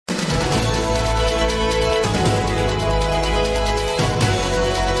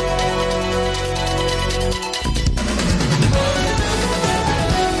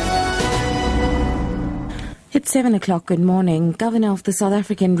It's 7 o'clock. Good morning. Governor of the South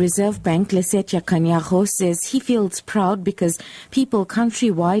African Reserve Bank, Lesetja Kganyago, says he feels proud because people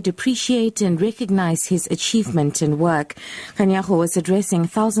countrywide appreciate and recognize his achievement and work. Kganyago was addressing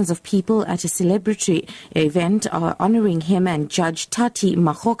thousands of people at a celebratory event honoring him and Judge Tati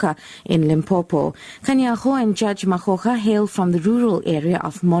Makgoka in Limpopo. Kganyago and Judge Makgoka hail from the rural area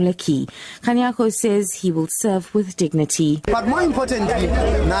of Moleki. Kganyago says he will serve with dignity. But more importantly,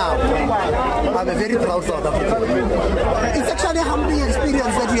 now, I'm a very proud South African. It's actually a humbling experience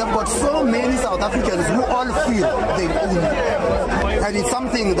that you have got so many South Africans who all feel they own it. And it's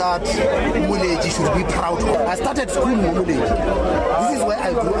something that Muleji should be proud of. I started school in Muleji. This is where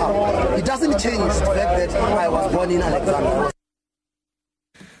I grew up. It doesn't change the fact that I was born in Alexandria.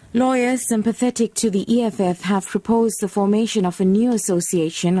 Lawyers sympathetic to the EFF have proposed the formation of a new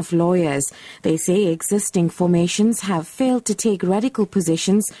association of lawyers. They say existing formations have failed to take radical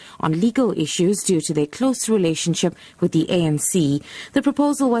positions on legal issues due to their close relationship with the ANC. The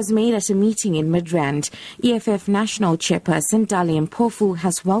proposal was made at a meeting in Midrand. EFF National Chairperson Dali Mpofu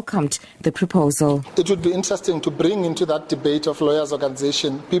has welcomed the proposal. It would be interesting to bring into that debate of lawyers'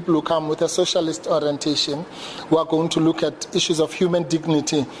 organization people who come with a socialist orientation, who are going to look at issues of human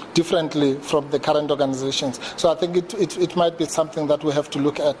dignity differently from the current organizations. So I think it might be something that we have to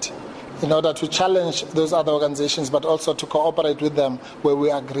look at in order to challenge those other organizations, but also to cooperate with them where we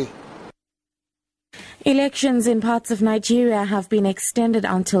agree. Elections in parts of Nigeria have been extended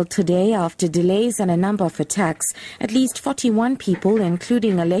until today after delays and a number of attacks. At least 41 people,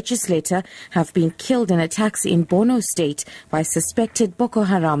 including a legislator, have been killed in attacks in Borno State by suspected Boko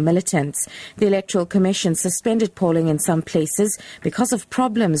Haram militants. The Electoral Commission suspended polling in some places because of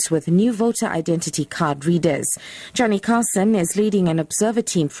problems with new voter identity card readers. Johnny Carson is leading an observer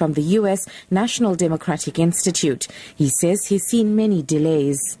team from the U.S. National Democratic Institute. He says he's seen many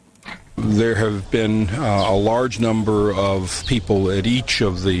delays. There have been a large number of people at each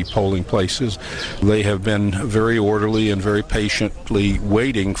of the polling places. They have been very orderly and very patiently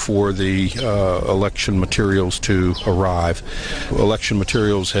waiting for the election materials to arrive. Election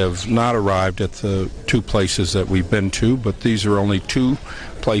materials have not arrived at the two places that we've been to, but these are only two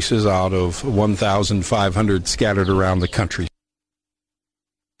places out of 1,500 scattered around the country.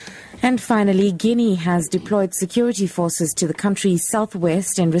 And finally, Guinea has deployed security forces to the country's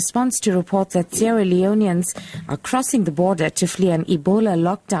southwest in response to reports that Sierra Leoneans are crossing the border to flee an Ebola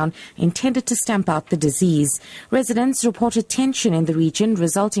lockdown intended to stamp out the disease. Residents reported tension in the region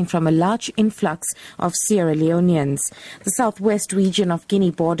resulting from a large influx of Sierra Leoneans. The southwest region of Guinea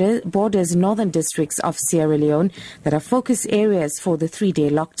borders northern districts of Sierra Leone that are focus areas for the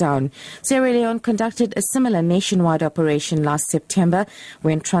three-day lockdown. Sierra Leone conducted a similar nationwide operation last September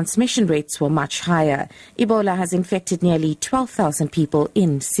when transmission rates were much higher. Ebola has infected nearly 12,000 people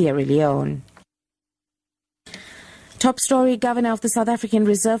in Sierra Leone. Top story, Governor of the South African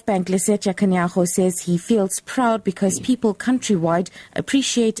Reserve Bank, Lesetja Kganyago, says he feels proud because people countrywide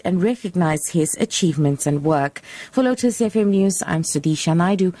appreciate and recognize his achievements and work. For Lotus FM News, I'm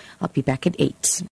SUDISHA. I'll be back at 8.